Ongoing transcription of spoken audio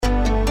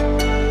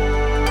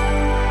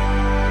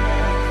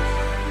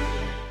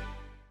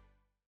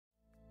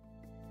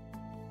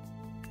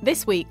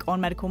This week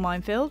on Medical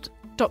Minefield,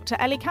 Dr.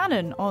 Ellie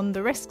Cannon on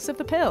the risks of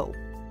the pill.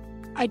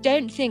 I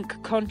don't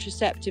think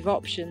contraceptive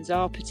options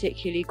are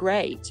particularly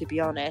great, to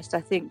be honest.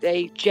 I think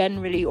they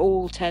generally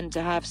all tend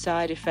to have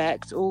side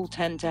effects, all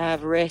tend to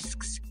have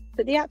risks.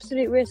 But the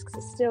absolute risks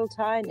are still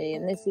tiny,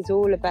 and this is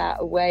all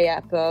about a weigh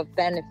up of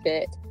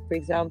benefit. For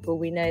example,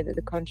 we know that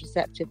the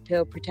contraceptive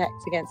pill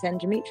protects against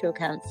endometrial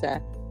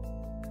cancer.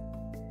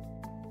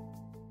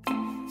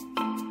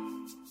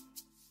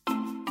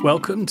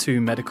 Welcome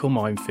to Medical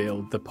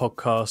Minefield, the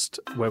podcast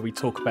where we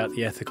talk about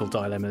the ethical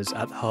dilemmas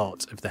at the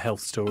heart of the health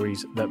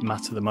stories that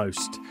matter the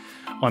most.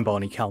 I'm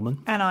Barney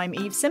Calman. And I'm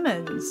Eve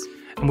Simmons.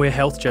 And we're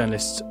health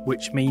journalists,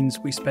 which means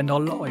we spend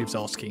our lives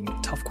asking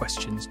tough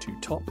questions to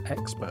top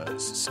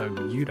experts so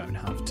you don't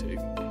have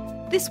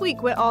to. This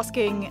week we're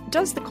asking,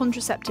 does the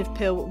contraceptive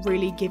pill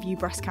really give you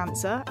breast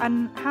cancer?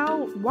 And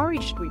how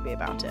worried should we be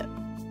about it?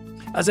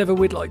 As ever,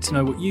 we'd like to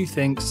know what you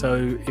think,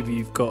 so if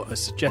you've got a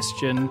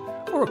suggestion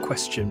or a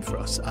question for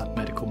us at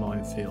Medical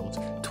Minefield,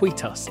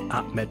 tweet us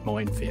at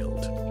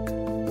MedMinefield.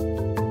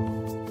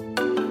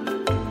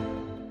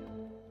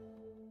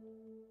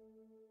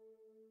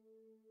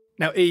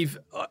 Now, Eve,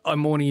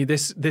 I'm warning you,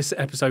 this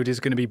episode is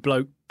going to be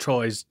bloke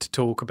tries to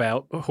talk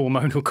about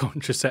hormonal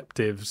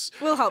contraceptives.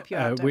 We'll help you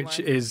out, which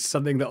is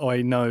something that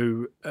I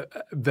know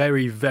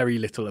very, very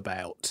little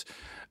about.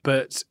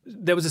 But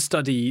there was a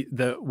study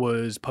that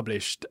was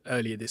published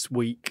earlier this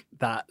week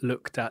that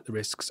looked at the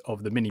risks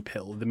of the mini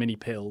pill. The mini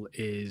pill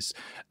is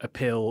a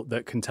pill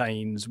that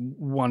contains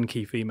one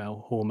key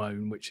female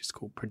hormone, which is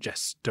called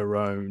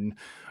progesterone.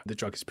 The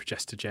drug is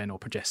progestogen or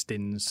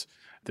progestins.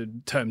 The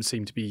terms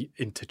seem to be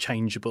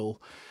interchangeable.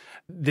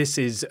 This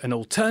is an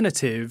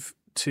alternative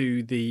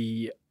to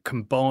the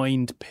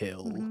combined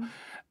pill. Mm-hmm.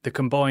 The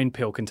combined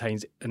pill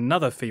contains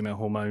another female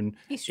hormone,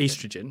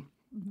 estrogen.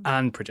 Mm-hmm.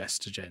 And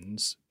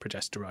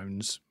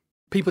progesterones.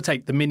 People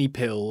take the mini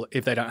pill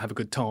if they don't have a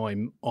good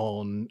time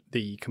on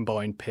the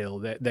combined pill.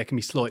 There can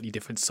be slightly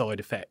different side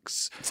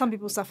effects. Some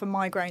people suffer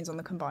migraines on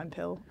the combined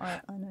pill,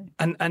 I know.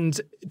 And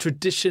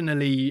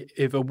traditionally,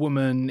 if a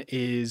woman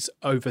is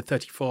over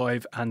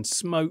 35 and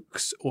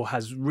smokes or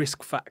has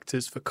risk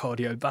factors for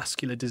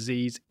cardiovascular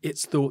disease,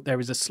 it's thought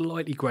there is a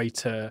slightly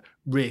greater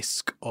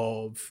risk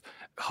of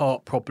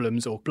heart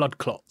problems or blood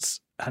clots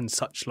and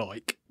such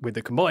like with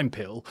the combined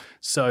pill,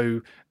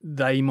 so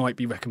they might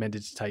be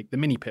recommended to take the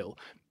mini pill.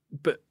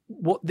 But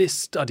what this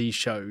study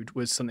showed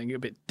was something a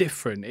bit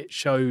different. It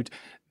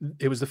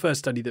was the first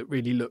study that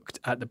really looked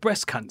at the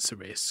breast cancer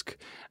risk,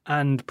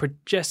 and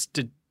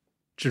progesterone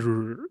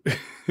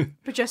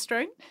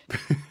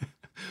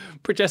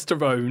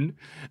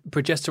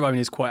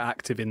is quite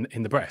active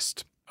in the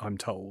breast, I'm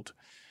told.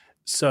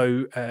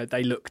 So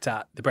they looked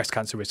at the breast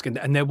cancer risk,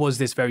 and there was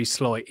this very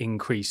slight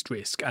increased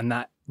risk, and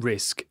that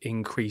risk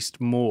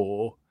increased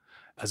more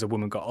as a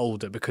woman got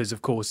older because,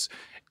 of course,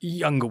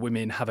 younger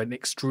women have an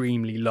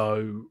extremely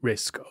low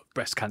risk of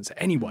breast cancer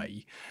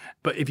anyway.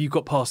 But if you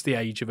got past the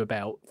age of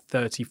about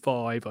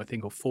 35, I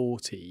think, or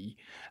 40,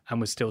 and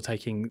was still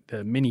taking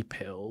the mini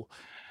pill,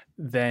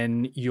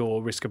 then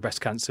your risk of breast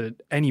cancer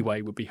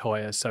anyway would be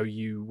higher, so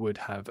you would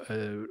have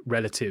a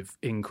relative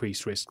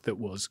increased risk that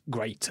was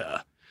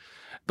greater.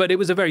 But it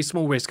was a very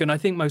small risk, and I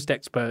think most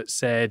experts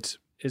said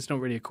it's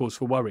not really a cause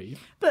for worry.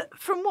 But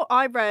from what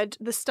I read,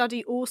 the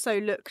study also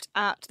looked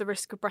at the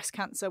risk of breast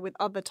cancer with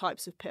other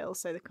types of pills,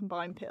 so the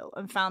combined pill,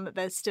 and found that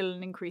there's still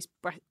an increased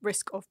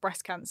risk of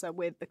breast cancer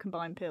with the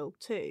combined pill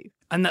too.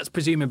 And that's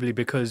presumably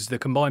because the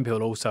combined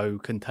pill also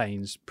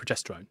contains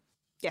progesterone.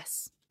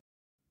 Yes.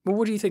 Well,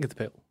 what do you think of the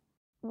pill?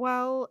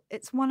 Well,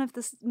 it's one of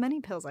the many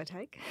pills I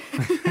take.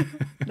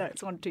 No,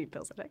 it's one of two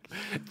pills I take.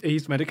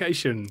 Eve's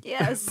medication.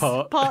 Yes,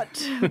 part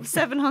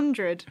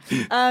 700.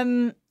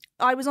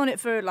 I was on it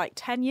for like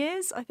 10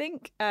 years, I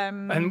think.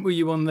 And were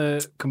you on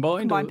the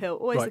combined pill?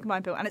 Always right. The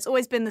combined pill. And it's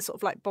always been the sort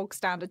of like bog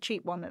standard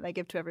cheap one that they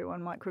give to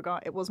everyone.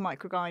 It was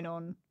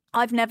Microgynon.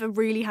 I've never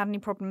really had any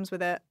problems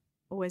with it.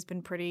 Always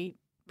been pretty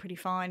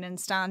fine and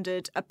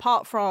standard.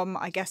 Apart from,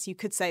 I guess you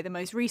could say, the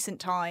most recent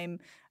time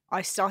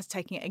I started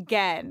taking it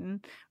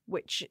again,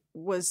 which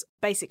was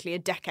basically a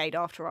decade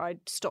after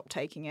I'd stopped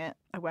taking it.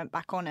 I went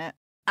back on it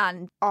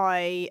and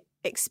I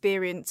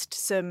experienced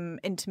some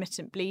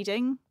intermittent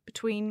bleeding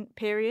between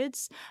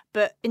periods.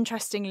 But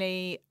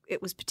interestingly,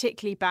 it was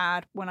particularly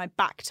bad when I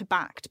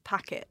back-to-backed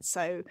packets.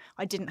 So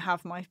I didn't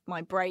have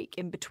my break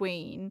in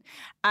between.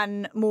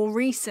 And more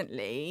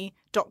recently,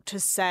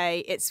 doctors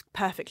say it's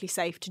perfectly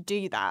safe to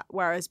do that,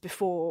 whereas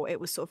before it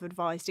was sort of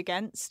advised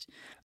against.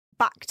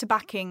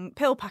 Back-to-backing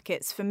pill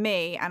packets for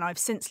me, and I've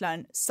since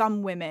learned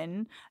some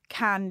women,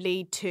 can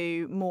lead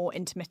to more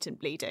intermittent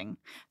bleeding.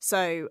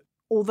 So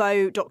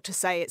although doctors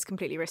say it's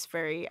completely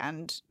risk-free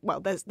and,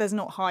 well, there's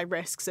not high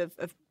risks of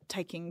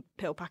taking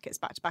pill packets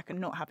back-to-back and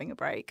not having a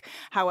break.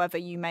 However,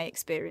 you may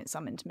experience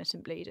some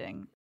intermittent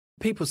bleeding.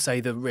 People say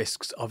the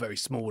risks are very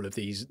small of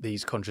these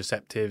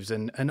contraceptives,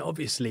 and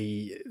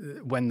obviously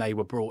when they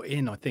were brought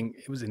in, I think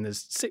it was in the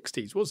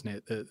 60s, wasn't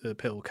it, that the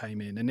pill came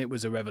in, and it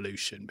was a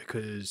revolution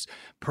because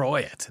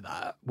prior to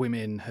that,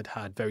 women had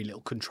had very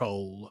little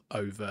control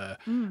over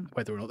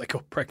whether or not they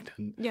got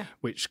pregnant,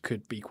 which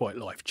could be quite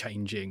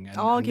life-changing.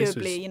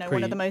 Arguably,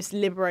 one of the most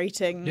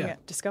liberating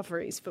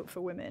discoveries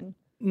for women.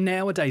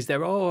 Nowadays,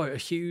 there are a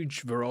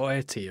huge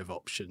variety of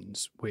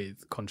options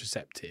with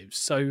contraceptives.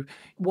 So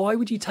why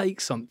would you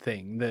take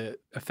something that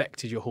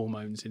affected your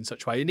hormones in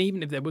such a way? And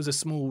even if there was a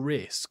small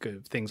risk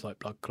of things like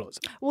blood clots.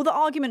 Well, the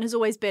argument has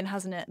always been,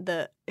 hasn't it,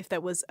 that if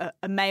there was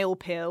a male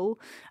pill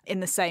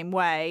in the same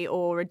way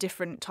or a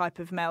different type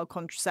of male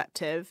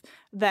contraceptive,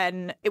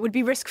 then it would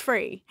be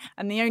risk-free.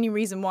 And the only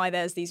reason why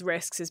there's these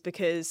risks is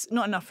because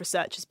not enough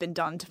research has been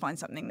done to find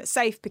something that's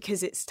safe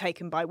because it's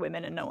taken by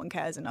women and no one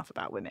cares enough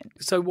about women.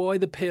 So why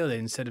the pill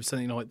instead of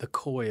something like the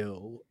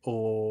coil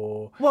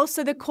or... Well,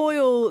 so the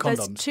coil, condoms?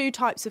 There's two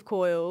types of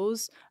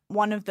coils.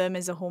 One of them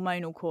is a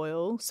hormonal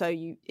coil, so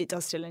it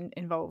does still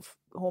involve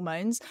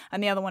hormones,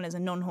 and the other one is a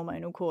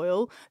non-hormonal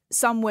coil.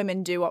 Some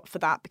women do opt for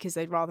that because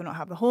they'd rather not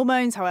have the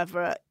hormones.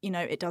 However,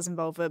 it does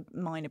involve a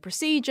minor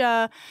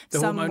procedure. The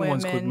hormone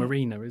one's called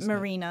Mirena, isn't it?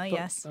 Mirena,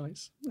 yes.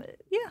 Nice.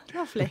 Yeah,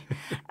 lovely.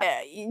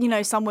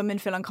 Some women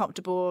feel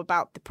uncomfortable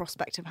about the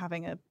prospect of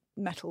having a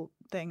metal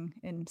thing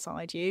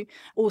inside you.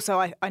 Also,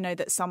 I know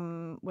that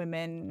some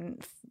women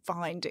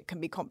find it can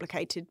be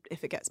complicated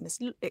if it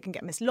can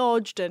get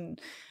mislodged and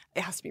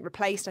it has to be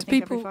replaced, I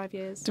think, every 5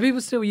 years. Do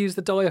people still use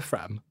the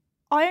diaphragm?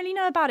 I only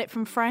know about it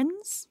from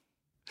friends.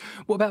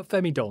 What about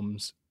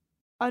femidoms?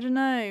 I don't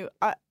know.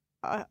 I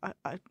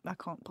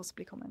can't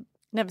possibly comment.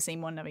 Never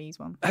seen one, never used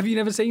one. Have you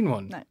never seen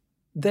one? No.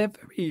 They're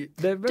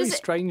very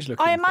strange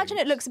looking. I imagine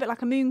things. it looks a bit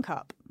like a moon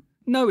cup.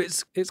 No,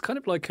 it's kind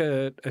of like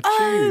a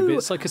tube.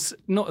 It's like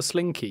not a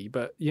slinky,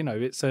 but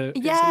it's a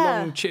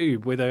long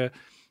tube with a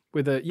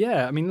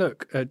yeah. I mean,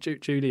 look,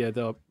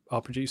 Julia,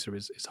 our producer,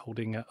 is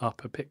holding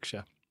up a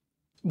picture.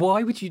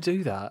 Why would you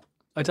do that?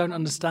 I don't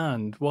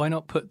understand. Why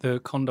not put the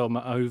condom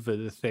over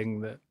the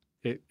thing that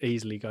it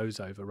easily goes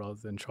over rather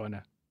than trying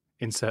to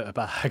insert a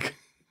bag?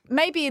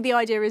 Maybe the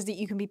idea is that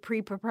you can be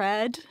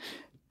pre-prepared.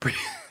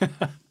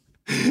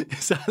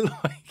 Is that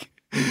like...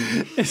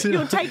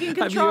 You're taking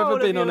control. Have you ever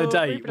been of on a your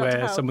date where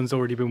health. someone's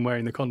already been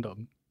wearing the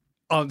condom?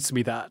 Answer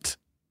me that.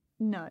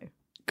 No.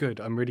 Good.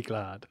 I'm really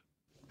glad.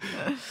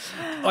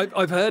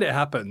 I've heard it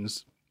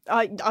happens.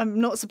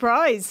 I'm not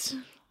surprised.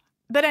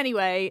 But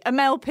anyway, a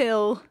male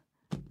pill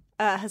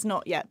has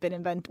not yet been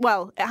invented.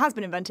 Well, it has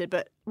been invented,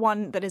 but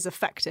one that is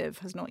effective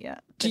has not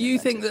yet been Do you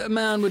invented. think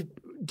that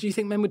do you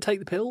think men would take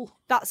the pill?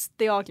 That's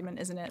the argument,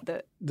 isn't it?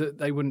 That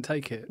they wouldn't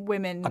take it?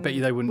 Women I bet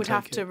you they wouldn't would take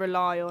have it. to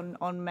rely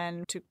on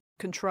men to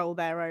control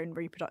their own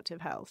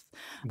reproductive health.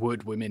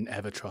 Would women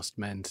ever trust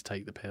men to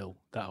take the pill?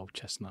 That old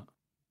chestnut.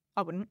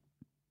 I wouldn't.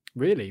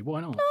 Really?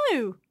 Why not?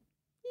 No.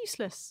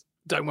 Useless.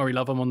 Don't worry,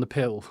 love, I'm on the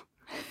pill.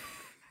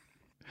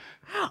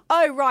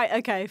 Oh, right.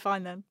 Okay,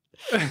 fine then.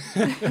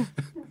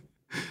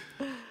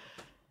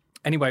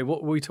 Anyway,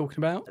 what were we talking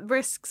about?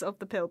 Risks of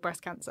the pill,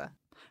 breast cancer.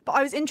 But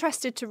I was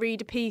interested to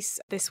read a piece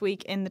this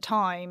week in The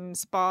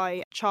Times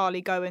by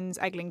Charlie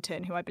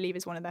Goins-Eglinton, who I believe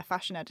is one of their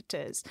fashion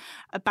editors,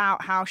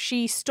 about how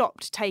she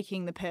stopped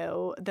taking the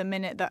pill the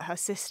minute that her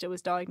sister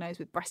was diagnosed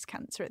with breast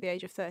cancer at the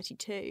age of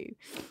 32.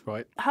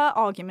 Right. Her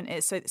argument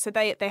is, so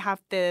they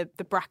have the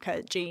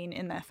BRCA gene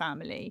in their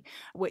family,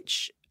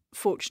 which...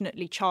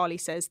 Fortunately, Charlie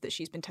says that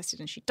she's been tested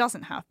and she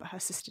doesn't have, but her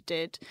sister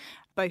did.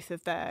 Both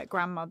of their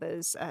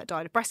grandmothers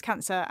died of breast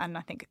cancer, and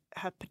I think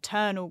her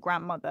paternal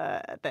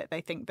grandmother,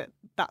 they think that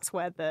that's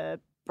where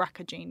the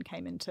BRCA gene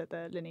came into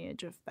the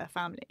lineage of their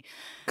family.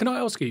 Can I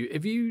ask you,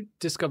 if you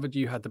discovered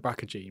you had the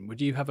BRCA gene,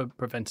 would you have a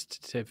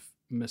preventative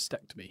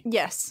mastectomy?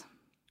 Yes.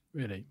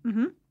 Really?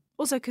 Mm-hmm.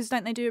 Also, because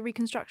don't they do a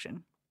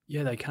reconstruction?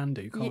 Yeah, they can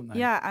do, can't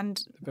they? Yeah,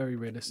 and... They're very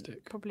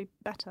realistic. Probably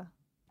better.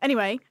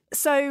 Anyway,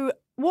 so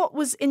what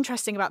was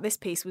interesting about this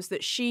piece was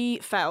that she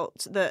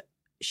felt that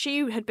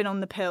she had been on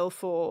the pill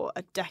for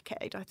a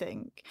decade, I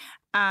think,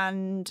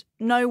 and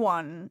no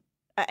one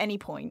at any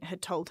point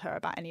had told her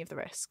about any of the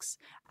risks.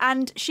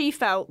 And she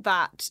felt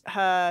that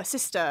her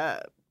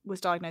sister was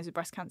diagnosed with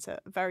breast cancer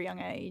at a very young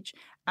age,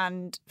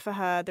 and for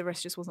her, the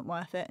risk just wasn't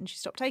worth it, and she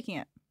stopped taking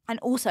it. And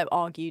also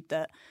argued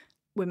that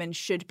women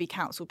should be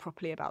counselled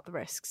properly about the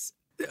risks.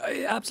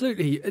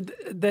 Absolutely.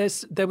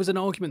 There was an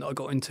argument that I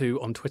got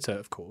into on Twitter,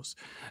 of course.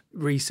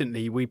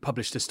 Recently, we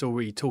published a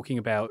story talking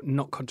about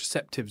not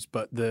contraceptives,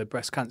 but the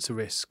breast cancer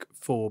risk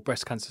for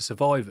breast cancer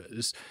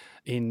survivors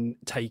in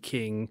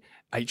taking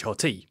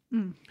HRT.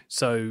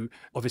 So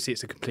obviously,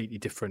 it's a completely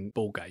different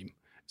ballgame.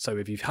 So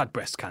if you've had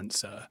breast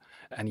cancer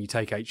and you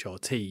take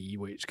HRT,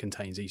 which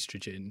contains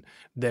estrogen,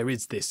 there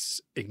is this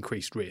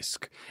increased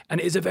risk. And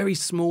it is a very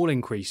small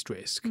increased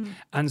risk.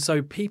 And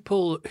so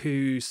people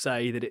who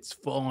say that it's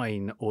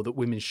fine or that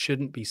women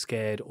shouldn't be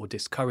scared or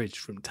discouraged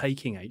from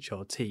taking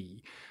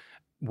HRT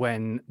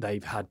when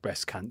they've had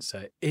breast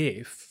cancer,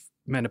 if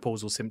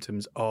menopausal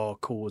symptoms are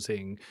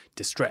causing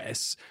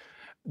distress,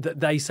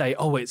 they say,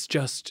 oh, it's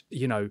just,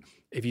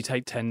 if you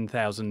take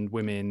 10,000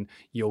 women,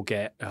 you'll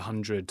get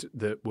 100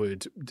 that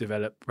would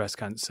develop breast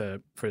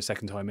cancer for a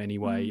second time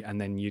anyway, and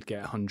then you'd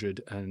get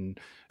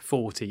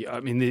 140. I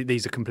mean,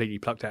 these are completely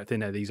plucked out of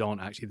thin air. These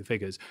aren't actually the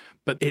figures.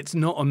 But it's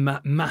not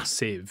a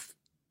massive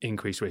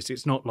increased risk.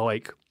 It's not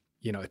like,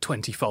 a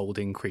 20-fold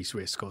increased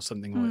risk or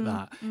something like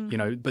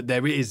that, but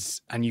there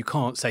is, and you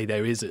can't say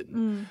there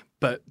isn't.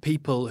 But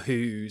people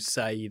who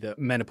say that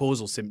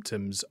menopausal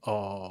symptoms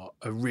are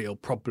a real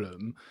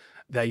problem,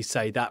 they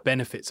say that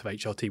benefits of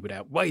HRT would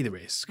outweigh the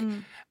risk.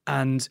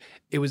 And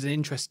it was an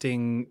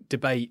interesting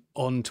debate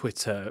on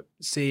Twitter,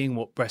 seeing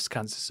what breast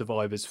cancer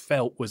survivors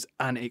felt was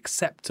an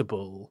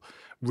acceptable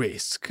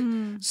risk.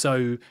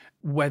 So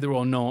whether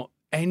or not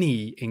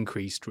any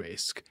increased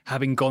risk,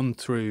 having gone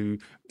through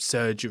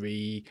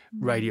surgery,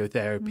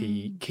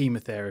 radiotherapy,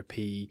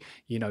 chemotherapy,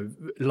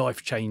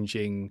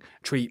 life-changing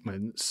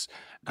treatments,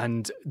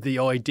 and the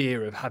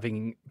idea of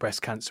having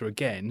breast cancer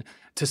again,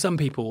 to some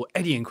people,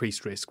 any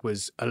increased risk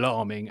was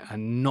alarming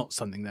and not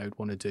something they would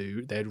want to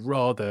do. They'd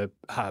rather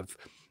have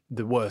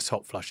the worst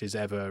hot flushes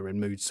ever and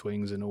mood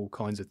swings and all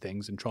kinds of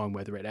things and try and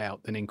weather it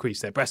out than increase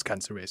their breast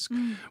cancer risk.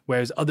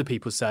 Whereas other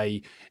people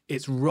say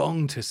it's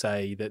wrong to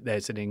say that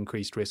there's an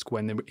increased risk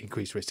when the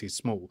increased risk is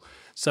small.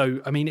 So,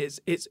 I mean, it's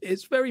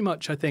very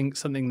much, I think,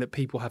 something that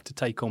people have to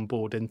take on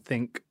board and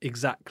think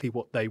exactly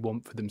what they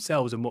want for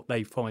themselves and what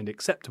they find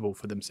acceptable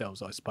for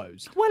themselves, I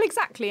suppose. Well,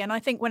 exactly. And I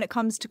think when it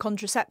comes to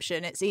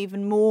contraception, it's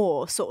even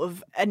more sort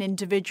of an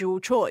individual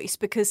choice,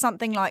 because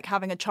something like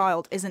having a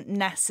child isn't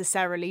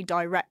necessarily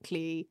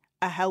directly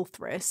a health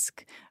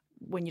risk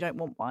when you don't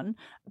want one,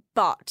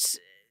 but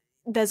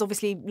there's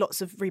obviously lots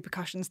of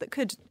repercussions that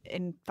could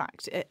in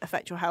fact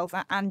affect your health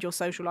and your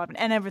social life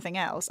and everything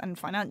else, and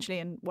financially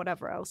and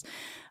whatever else.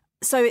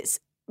 So it's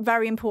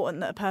very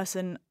important that a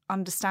person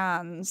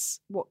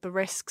understands what the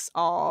risks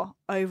are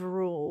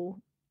overall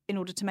in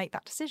order to make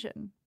that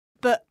decision.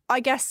 But I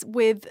guess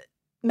with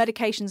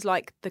medications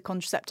like the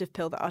contraceptive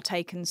pill that are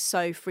taken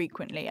so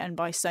frequently and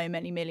by so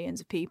many millions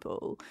of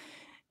people,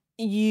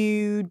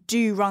 you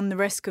do run the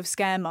risk of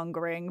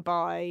scaremongering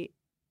by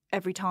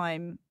every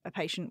time a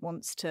patient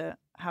wants to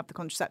have the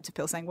contraceptive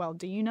pill saying, well,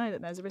 do you know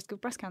that there's a risk of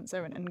breast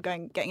cancer, and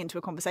getting into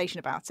a conversation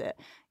about it.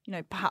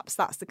 Perhaps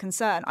that's the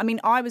concern. I mean,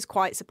 I was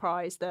quite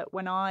surprised that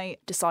when I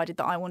decided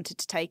that I wanted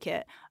to take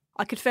it,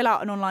 I could fill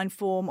out an online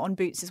form on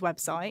Boots'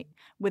 website.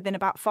 Within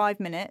about 5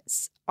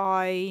 minutes,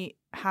 I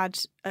had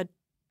a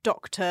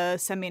doctor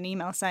send me an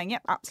email saying,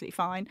 yep, absolutely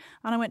fine.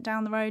 And I went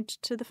down the road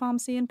to the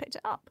pharmacy and picked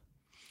it up.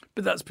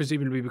 But that's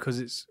presumably because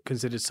it's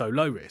considered so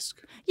low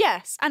risk.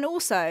 Yes, and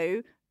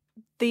also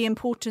the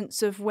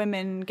importance of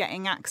women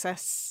getting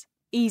access,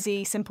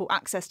 easy, simple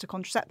access to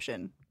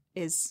contraception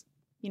is,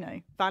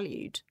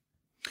 valued.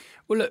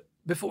 Well, look,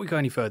 before we go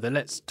any further,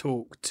 let's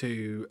talk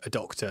to a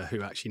doctor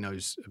who actually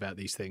knows about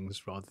these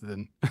things rather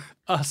than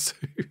us.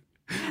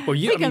 Well,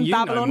 you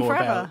know more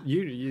about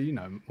you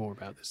know more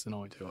about this than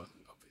I do,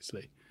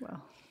 obviously.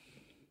 Well,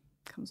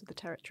 comes with the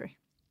territory.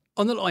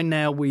 On the line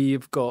now,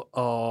 we've got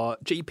our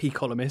GP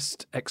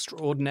columnist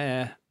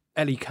extraordinaire,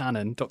 Ellie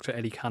Cannon, Dr.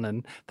 Ellie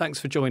Cannon. Thanks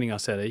for joining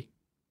us, Ellie.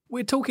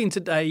 We're talking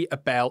today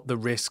about the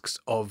risks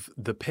of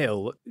the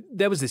pill.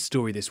 There was this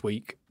story this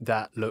week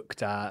that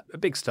looked at a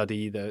big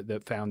study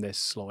that found this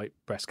slight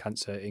breast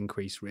cancer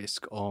increased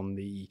risk on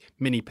the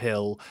mini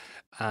pill.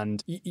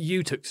 And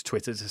you took to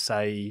Twitter to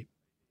say,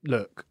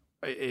 look,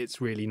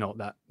 it's really not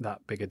that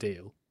big a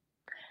deal.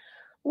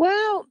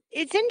 Well,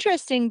 it's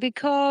interesting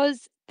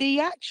because the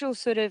actual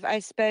sort of, I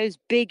suppose,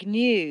 big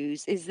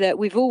news is that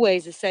we've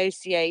always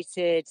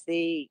associated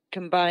the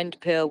combined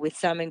pill with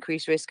some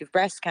increased risk of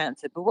breast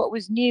cancer. But what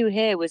was new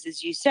here was,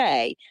 as you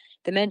say,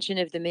 the mention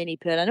of the mini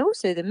pill and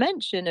also the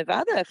mention of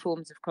other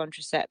forms of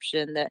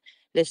contraception that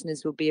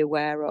listeners will be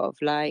aware of,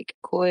 like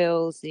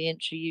coils, the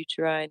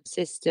intrauterine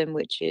system,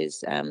 which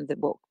is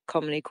what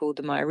commonly called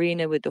the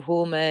Mirena with the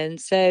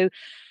hormones. So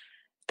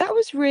that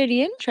was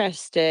really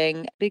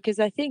interesting because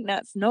I think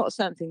that's not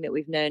something that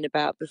we've known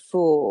about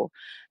before.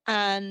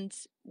 And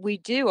we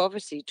do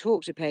obviously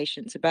talk to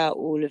patients about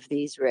all of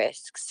these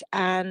risks.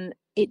 And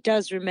it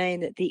does remain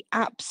that the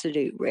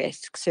absolute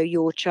risk, so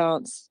your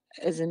chance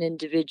as an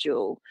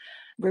individual,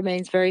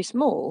 remains very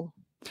small.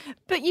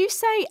 But you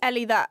say,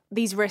 Ellie, that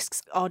these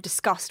risks are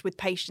discussed with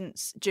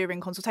patients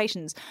during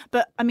consultations.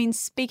 But I mean,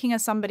 speaking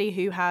as somebody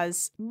who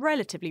has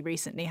relatively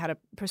recently had a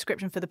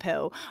prescription for the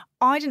pill,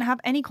 I didn't have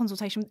any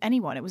consultation with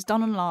anyone. It was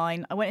done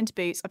online. I went into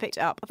Boots, I picked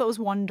it up. I thought it was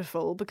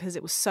wonderful because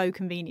it was so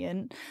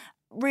convenient.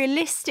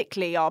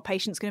 Realistically, are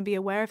patients going to be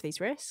aware of these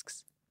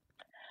risks?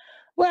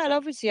 Well,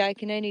 obviously, I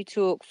can only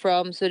talk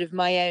from sort of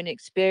my own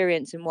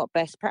experience and what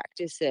best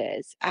practice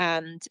is.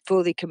 And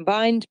for the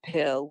combined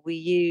pill, we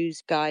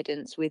use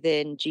guidance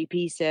within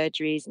GP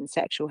surgeries and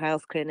sexual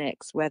health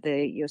clinics,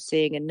 whether you're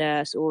seeing a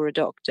nurse or a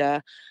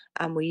doctor.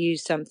 And we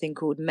use something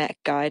called MEC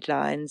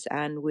guidelines,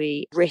 and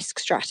we risk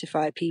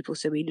stratify people.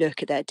 So we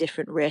look at their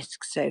different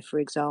risks. So, for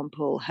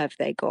example, have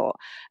they got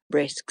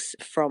risks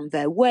from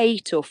their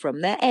weight or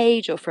from their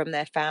age or from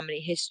their family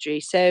history?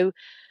 So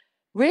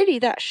Really,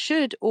 that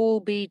should all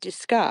be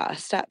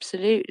discussed,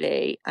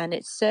 absolutely. And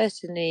it's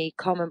certainly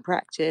common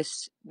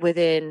practice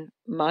within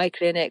my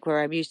clinic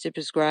where I'm used to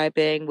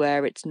prescribing,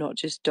 where it's not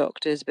just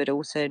doctors, but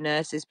also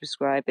nurses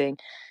prescribing,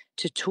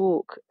 to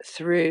talk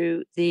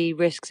through the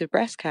risks of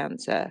breast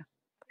cancer.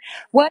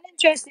 One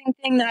interesting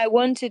thing that I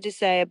wanted to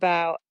say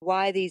about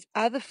why these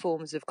other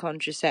forms of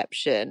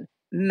contraception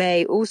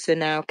may also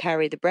now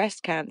carry the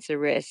breast cancer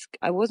risk,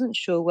 I wasn't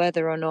sure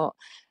whether or not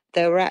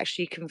there were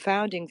actually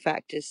confounding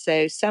factors.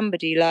 So,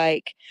 somebody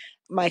like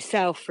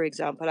myself, for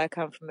example, I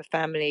come from a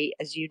family,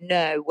 as you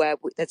know, where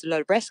there's a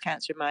lot of breast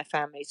cancer in my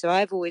family. So,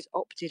 I've always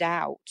opted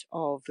out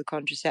of the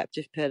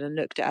contraceptive pill and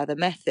looked at other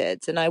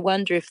methods. And I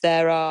wonder if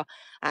there are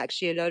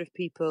actually a lot of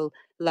people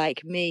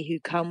like me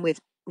who come with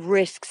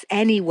risks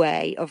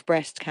anyway of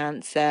breast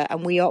cancer,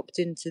 and we opt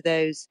into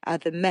those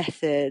other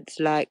methods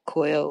like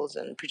coils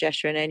and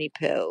progesterone only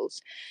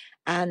pills.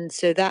 And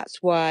so that's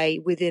why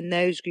within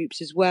those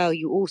groups as well,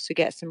 you also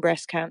get some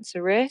breast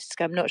cancer risk.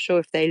 I'm not sure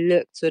if they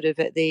looked sort of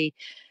at the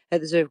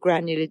sort of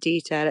granular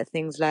detail at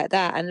things like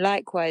that. And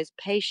likewise,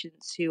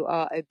 patients who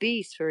are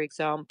obese, for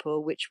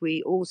example, which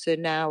we also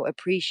now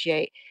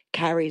appreciate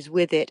carries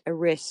with it a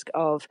risk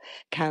of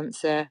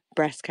cancer,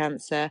 breast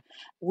cancer,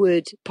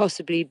 would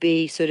possibly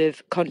be sort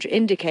of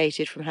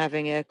contraindicated from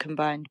having a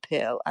combined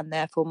pill and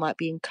therefore might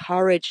be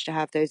encouraged to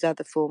have those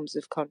other forms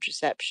of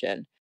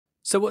contraception.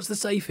 So what's the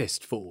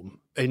safest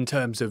form in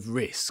terms of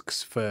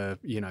risks for,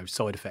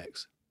 side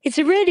effects? It's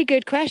a really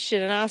good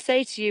question. And I'll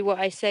say to you what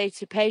I say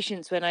to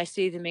patients when I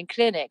see them in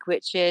clinic,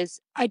 which is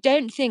I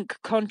don't think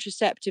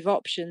contraceptive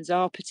options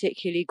are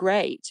particularly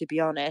great, to be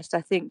honest. I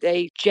think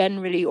they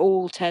generally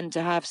all tend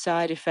to have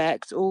side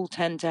effects, all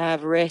tend to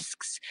have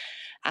risks.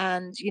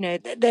 And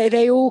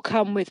they all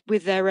come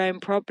with their own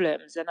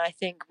problems, and I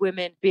think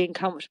women being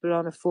comfortable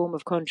on a form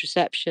of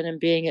contraception and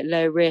being at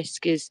low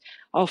risk is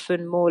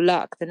often more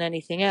luck than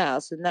anything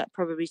else. And that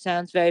probably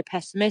sounds very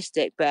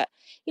pessimistic, but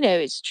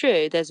it's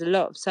true. There's a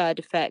lot of side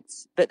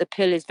effects, but the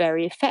pill is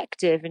very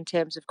effective in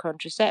terms of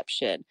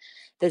contraception.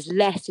 There's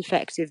less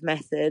effective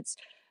methods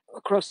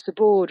across the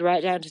board,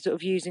 right down to sort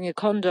of using a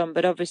condom,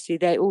 but obviously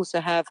they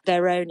also have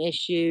their own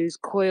issues.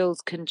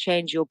 Coils can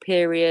change your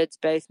periods,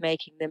 both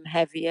making them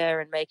heavier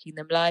and making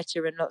them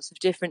lighter, and lots of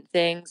different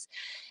things.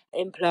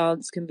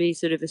 Implants can be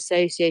sort of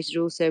associated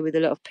also with a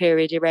lot of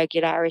period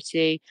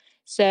irregularity.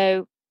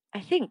 So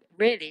I think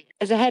really,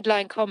 as a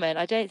headline comment,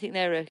 I don't think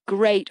there are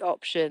great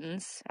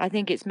options. I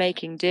think it's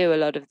making do a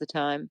lot of the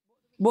time.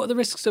 What are the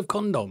risks of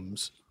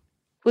condoms?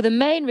 Well, the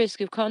main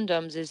risk of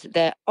condoms is that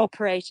they're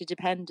operator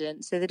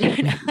dependent, so they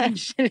don't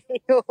actually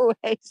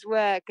always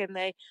work, and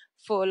they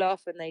fall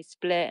off and they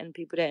split, and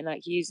people don't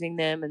like using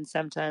them, and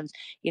sometimes,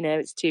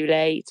 it's too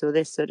late or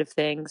this sort of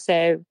thing.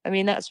 So, I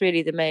mean, that's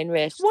really the main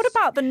risk. What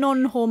about the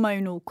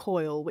non-hormonal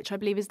coil, which I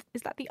believe is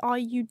that the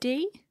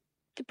IUD?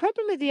 The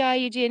problem with the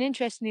IUD, and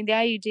interestingly, the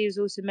IUD is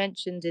also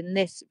mentioned in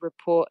this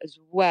report as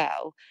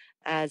well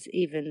as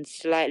even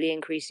slightly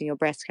increasing your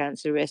breast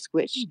cancer risk,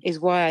 which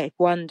is why I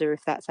wonder if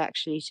that's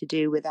actually to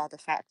do with other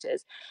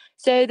factors.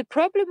 So the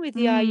problem with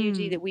the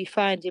IUD that we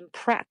find in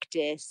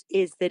practice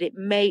is that it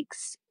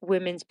makes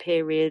women's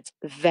periods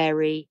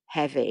very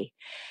heavy.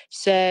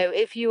 So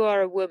if you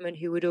are a woman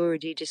who would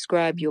already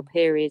describe your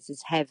periods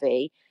as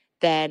heavy,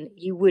 then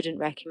you wouldn't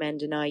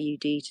recommend an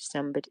IUD to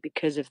somebody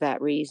because of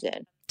that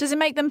reason. Does it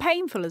make them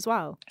painful as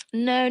well?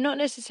 No, not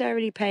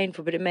necessarily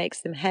painful, but it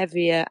makes them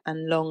heavier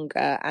and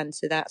longer, and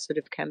so that sort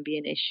of can be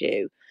an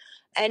issue.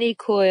 Any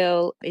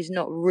coil is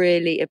not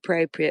really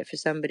appropriate for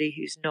somebody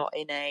who's not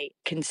in a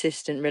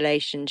consistent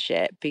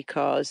relationship,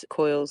 because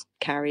coils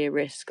carry a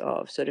risk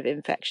of sort of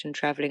infection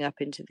traveling up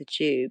into the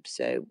tube.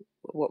 So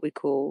what we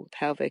call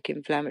pelvic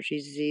inflammatory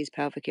disease,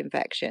 pelvic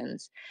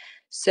infections.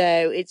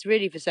 So it's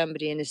really for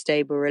somebody in a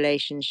stable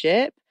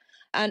relationship.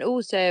 And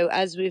also,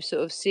 as we've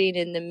sort of seen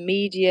in the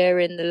media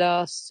in the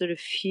last sort of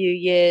few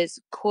years,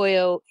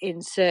 coil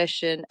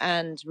insertion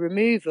and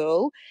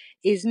removal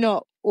is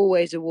not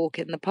always a walk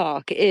in the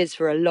park. It is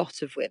for a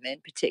lot of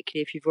women,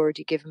 particularly if you've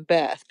already given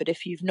birth. But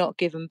if you've not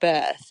given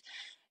birth,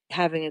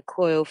 having a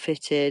coil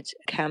fitted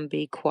can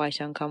be quite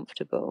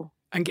uncomfortable.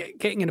 And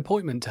getting an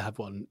appointment to have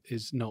one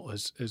is not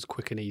as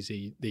quick and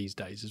easy these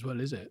days as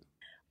well, is it?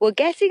 Well,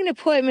 getting an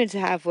appointment to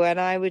have one,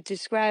 I would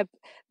describe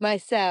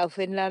myself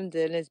in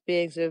London as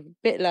being sort of a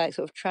bit like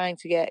sort of trying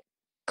to get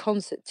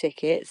concert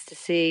tickets to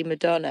see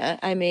Madonna.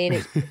 I mean,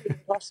 it's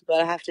impossible,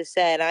 I have to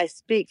say, and I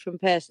speak from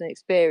personal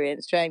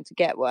experience trying to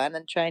get one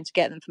and trying to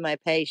get them for my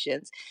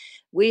patients.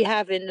 We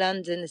have in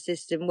London a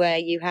system where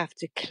you have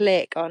to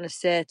click on a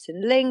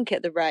certain link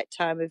at the right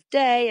time of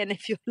day, and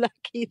if you're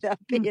lucky, there'll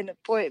be an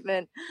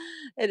appointment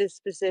at a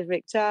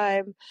specific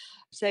time.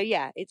 So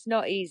yeah, it's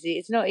not easy.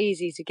 It's not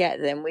easy to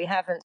get them. We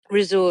haven't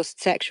resourced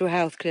sexual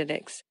health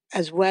clinics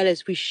as well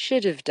as we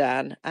should have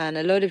done, and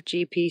a lot of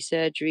GP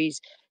surgeries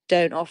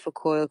don't offer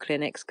coil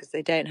clinics because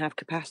they don't have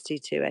capacity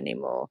to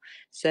anymore.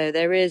 So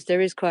there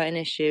is quite an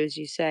issue, as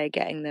you say,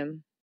 getting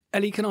them.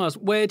 Ellie, can I ask,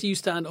 where do you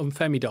stand on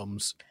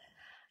femidoms?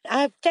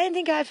 I don't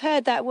think I've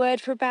heard that word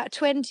for about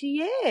 20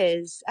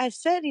 years.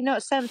 It's certainly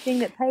not something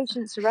that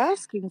patients are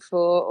asking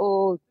for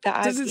or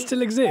that Does it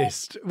still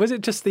exist? Was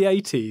it just the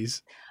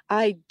 80s?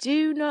 I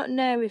do not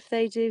know if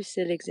they do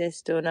still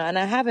exist or not. And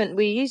I haven't.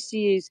 We used to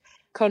use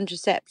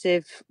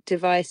contraceptive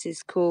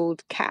devices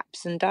called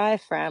caps and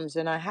diaphragms,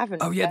 and I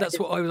haven't. Oh, yeah, that's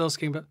what I was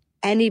asking about.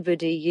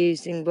 Anybody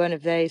using one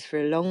of those for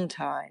a long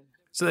time.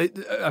 So,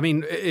 I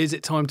mean, is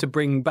it time to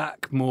bring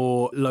back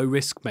more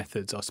low-risk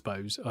methods, I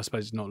suppose? I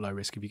suppose it's not low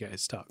risk if you get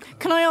it stuck.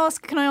 Can I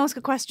ask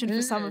a question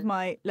for some of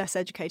my less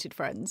educated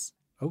friends?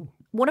 Oh.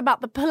 What about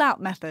the pull-out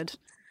method?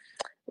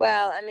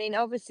 Well, I mean,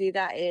 obviously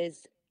that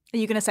is... Are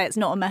you going to say it's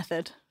not a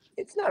method?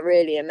 It's not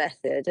really a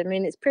method. I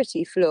mean, it's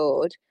pretty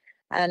flawed.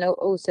 And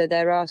also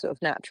there are sort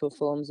of natural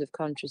forms of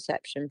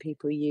contraception.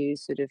 People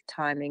use sort of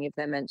timing of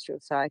their menstrual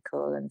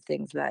cycle and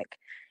things like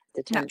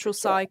the natural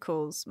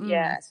cycles.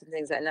 Yes, and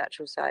things like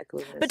natural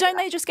cycles. But don't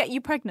they just get you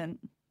pregnant?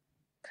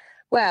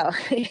 Well,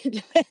 it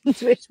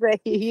depends which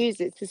way you use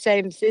it. It's the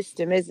same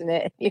system, isn't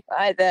it? You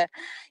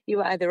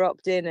either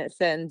opt in at a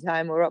certain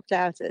time or opt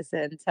out at a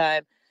certain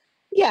time.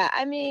 Yeah,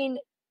 I mean,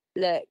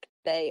 look,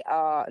 they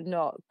are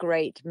not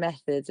great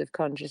methods of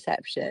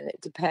contraception. It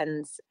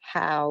depends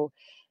how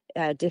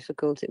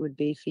difficult it would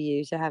be for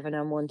you to have an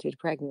unwanted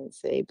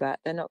pregnancy, but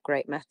they're not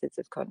great methods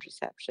of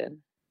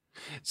contraception.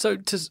 So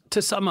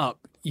to sum up,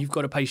 you've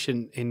got a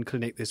patient in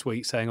clinic this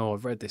week saying, "Oh,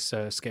 I've read this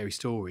scary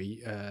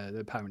story.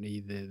 Apparently,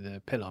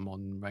 the pill I'm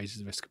on raises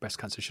the risk of breast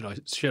cancer.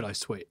 Should I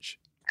switch?"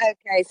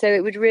 Okay, so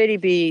it would really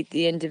be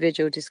the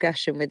individual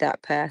discussion with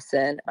that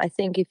person. I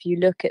think if you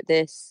look at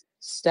this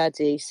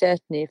study,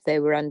 certainly if they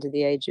were under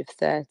the age of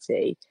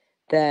 30,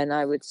 then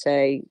I would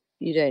say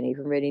you don't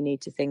even really need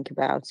to think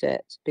about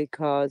it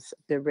because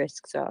the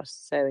risks are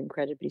so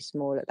incredibly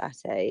small at that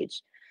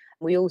age.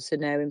 We also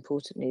know,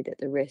 importantly, that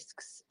the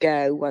risks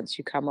go once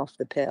you come off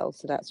the pill,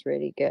 so that's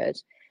really good.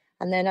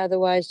 And then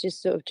otherwise,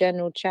 just sort of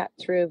general chat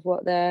through of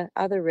what their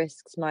other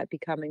risks might be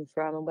coming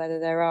from and whether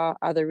there are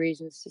other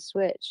reasons to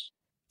switch.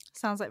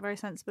 Sounds like very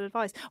sensible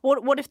advice.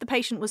 What if the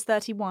patient was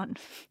 31,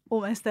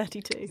 almost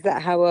 32? Is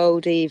that how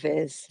old Eve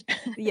is?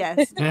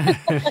 Yes.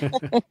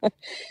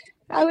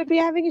 I would be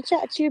having a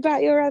chat to you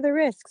about your other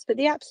risks, but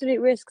the absolute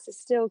risks are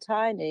still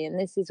tiny. And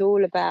this is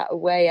all about a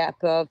way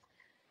up of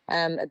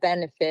a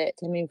benefit.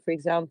 I mean, for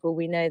example,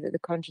 we know that the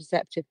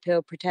contraceptive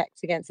pill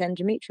protects against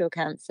endometrial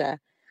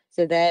cancer.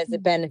 So there's a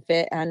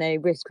benefit and a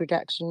risk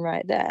reduction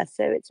right there.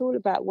 So it's all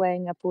about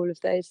weighing up all of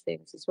those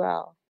things as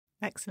well.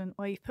 Excellent.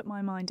 Well, you've put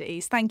my mind at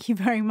ease. Thank you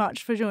very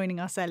much for joining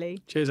us,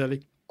 Ellie. Cheers,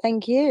 Ellie.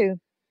 Thank you.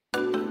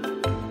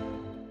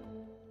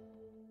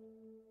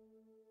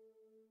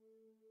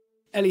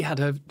 Ellie had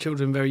her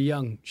children very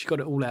young. She got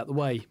it all out of the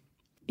way.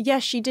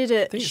 Yes, she did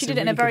it. She did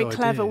it in a very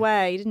clever idea.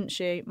 way, didn't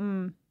she?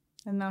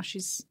 And now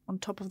she's on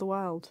top of the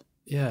world.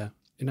 Yeah,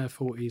 in her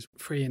 40s,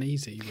 free and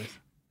easy with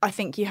I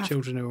think you have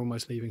children who are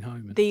almost leaving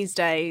home. These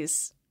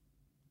days,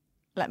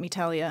 let me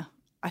tell you,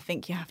 I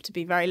think you have to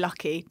be very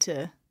lucky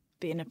to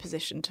be in a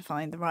position to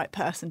find the right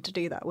person to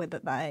do that with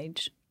at that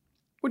age.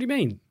 What do you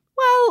mean?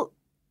 Well,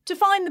 to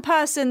find the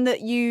person that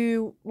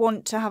you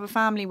want to have a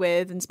family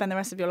with and spend the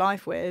rest of your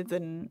life with,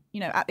 and, you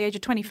know, at the age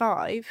of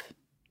 25,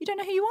 you don't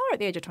know who you are at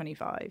the age of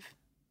 25.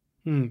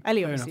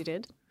 Ellie obviously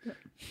did.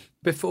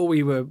 Before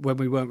when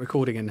we weren't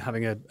recording and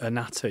having a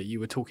natter, you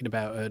were talking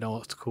about an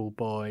article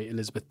by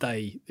Elizabeth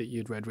Day that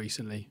you'd read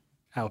recently.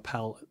 Our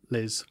pal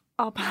Liz.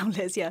 Our pal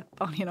Liz, yeah.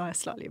 Barney and I are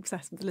slightly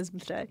obsessed with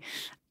Elizabeth Day.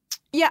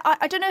 Yeah,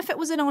 I don't know if it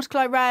was an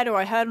article I read or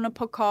I heard on a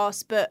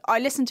podcast, but I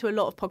listen to a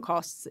lot of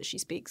podcasts that she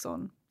speaks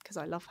on because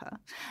I love her.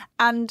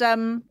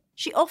 And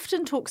she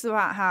often talks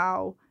about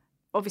how,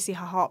 obviously,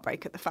 her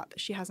heartbreak at the fact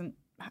that she hasn't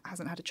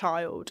had a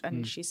child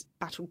and she's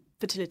battled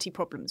fertility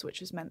problems, which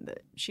has meant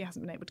that she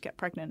hasn't been able to get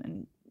pregnant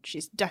and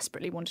she's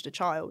desperately wanted a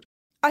child.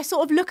 I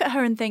sort of look at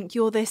her and think,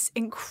 you're this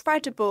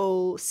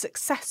incredible,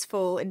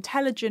 successful,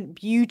 intelligent,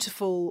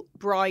 beautiful,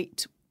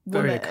 bright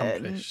woman. Very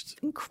accomplished.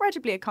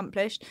 Incredibly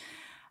accomplished.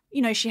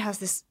 You know, she has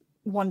this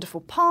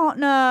wonderful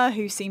partner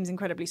who seems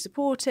incredibly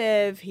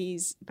supportive.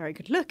 He's very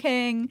good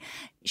looking.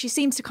 She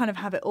seems to kind of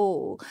have it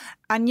all.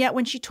 And yet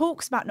when she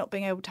talks about not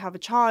being able to have a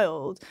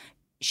child,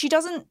 she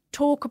doesn't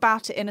talk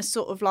about it in a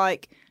sort of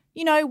like,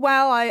 you know,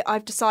 well,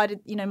 I've decided,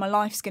 you know, my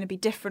life's going to be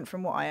different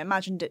from what I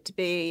imagined it to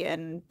be,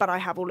 but I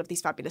have all of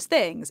these fabulous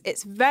things.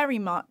 It's very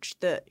much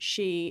that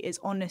she is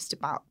honest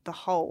about the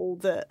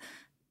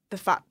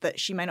fact that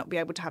she may not be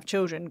able to have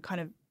children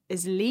kind of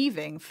is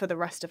leaving for the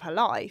rest of her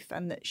life,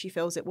 and that she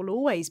feels it will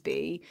always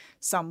be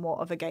somewhat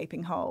of a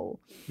gaping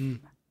hole.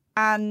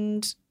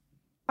 And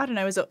I don't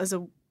know, as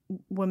a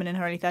woman in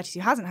her early 30s who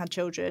hasn't had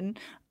children,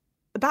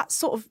 that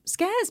sort of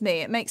scares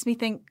me. It makes me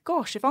think,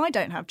 gosh, if I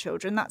don't have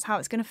children, that's how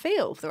it's going to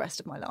feel for the rest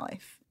of my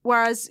life.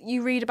 Whereas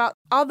you read about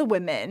other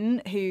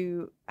women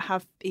who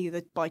have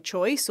either by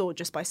choice or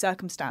just by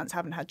circumstance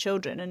haven't had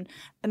children,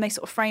 and they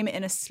sort of frame it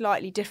in a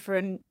slightly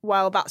different,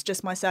 well, that's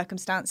just my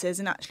circumstances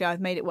and actually I've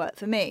made it work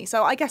for me.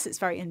 So I guess it's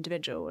very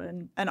individual,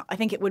 and I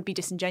think it would be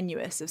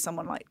disingenuous of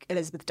someone like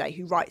Elizabeth Day,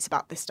 who writes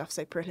about this stuff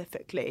so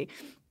prolifically,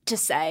 to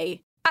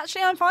say,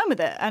 actually, I'm fine with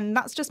it. And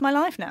that's just my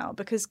life now,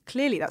 because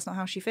clearly that's not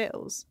how she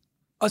feels.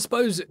 I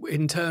suppose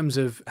in terms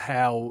of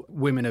how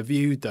women are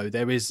viewed, though,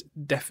 there is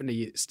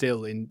definitely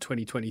still in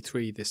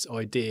 2023 this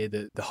idea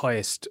that the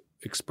highest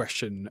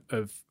expression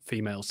of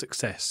female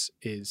success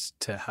is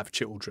to have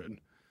children.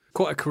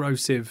 Quite a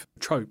corrosive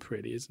trope,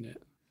 really, isn't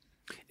it?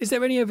 Is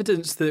there any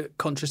evidence that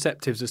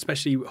contraceptives,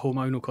 especially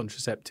hormonal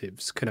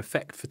contraceptives, can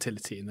affect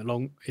fertility in the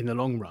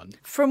long run?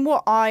 From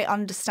what I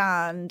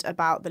understand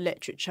about the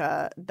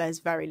literature, there's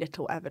very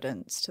little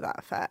evidence to that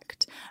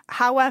effect.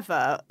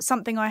 However,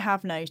 something I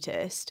have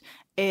noticed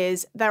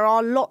is there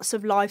are lots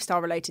of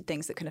lifestyle-related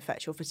things that can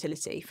affect your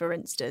fertility. For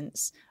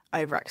instance,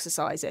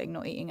 over-exercising,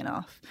 not eating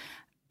enough.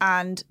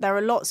 And there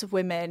are lots of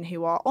women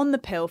who are on the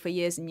pill for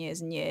years and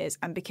years and years.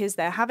 And because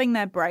they're having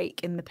their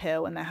break in the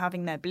pill and they're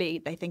having their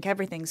bleed, they think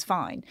everything's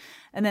fine.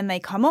 And then they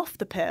come off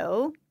the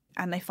pill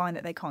and they find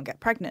that they can't get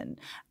pregnant.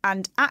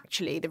 And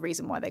actually, the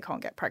reason why they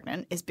can't get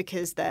pregnant is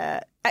because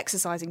they're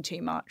exercising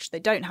too much.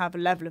 They don't have a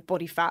level of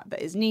body fat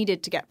that is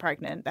needed to get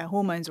pregnant. Their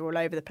hormones are all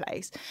over the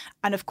place.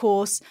 And of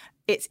course,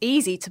 it's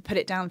easy to put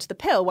it down to the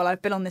pill. Well,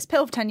 I've been on this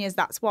pill for 10 years,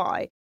 that's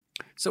why.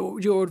 So what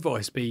would your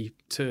advice be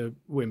to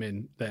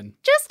women then?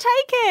 Just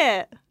take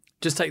it.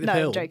 Just take the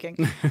pill. pill. No, I'm joking.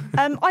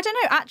 I don't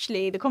know.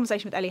 Actually, the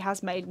conversation with Ellie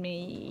has made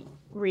me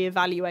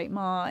reevaluate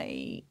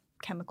my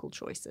chemical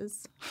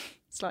choices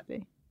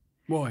slightly.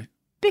 Why?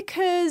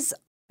 Because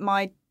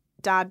my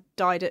dad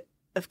died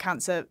of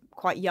cancer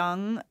quite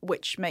young,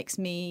 which makes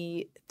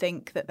me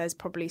think that there's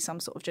probably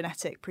some sort of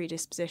genetic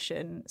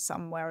predisposition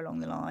somewhere along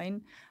the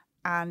line.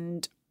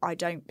 And I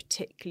don't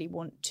particularly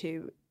want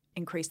to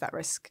increase that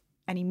risk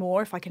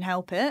anymore if I can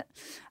help it.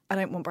 I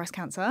don't want breast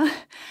cancer.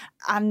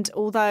 And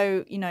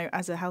although,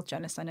 as a health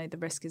journalist, I know the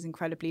risk is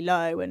incredibly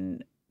low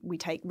and we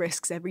take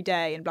risks every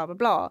day and blah, blah,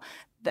 blah,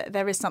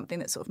 there is something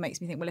that sort of makes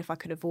me think, well, if I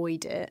could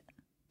avoid it,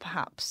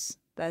 perhaps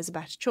there's a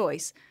better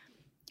choice.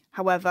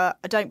 However,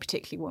 I don't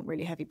particularly want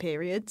really heavy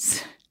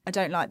periods. I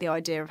don't like the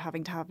idea of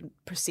having to have a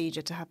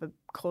procedure to have a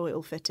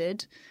coil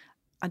fitted.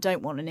 I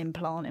don't want an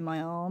implant in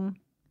my arm.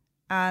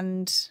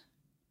 And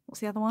what's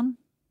the other one?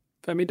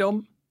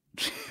 Femidom?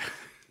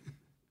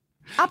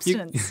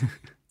 Abstinence.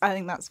 I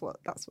think that's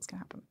what's going to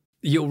happen.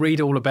 You'll read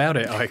all about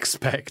it, I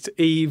expect.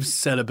 Eve's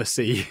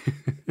celibacy.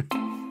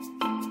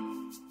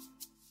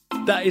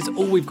 That is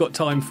all we've got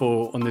time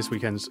for on this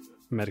weekend's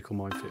Medical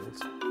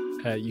Minefield.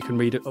 You can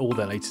read all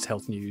their latest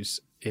health news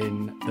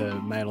in the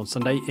Mail on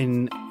Sunday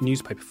in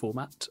newspaper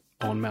format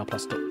on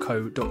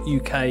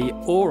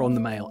mailplus.co.uk or on the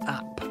Mail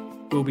app.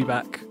 We'll be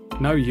back.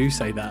 No, you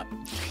say that.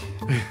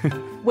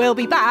 We'll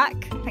be back.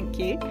 Thank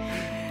you.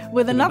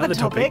 With another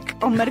topic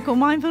on Medical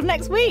Minefield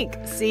next week.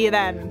 See you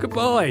then.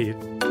 Goodbye.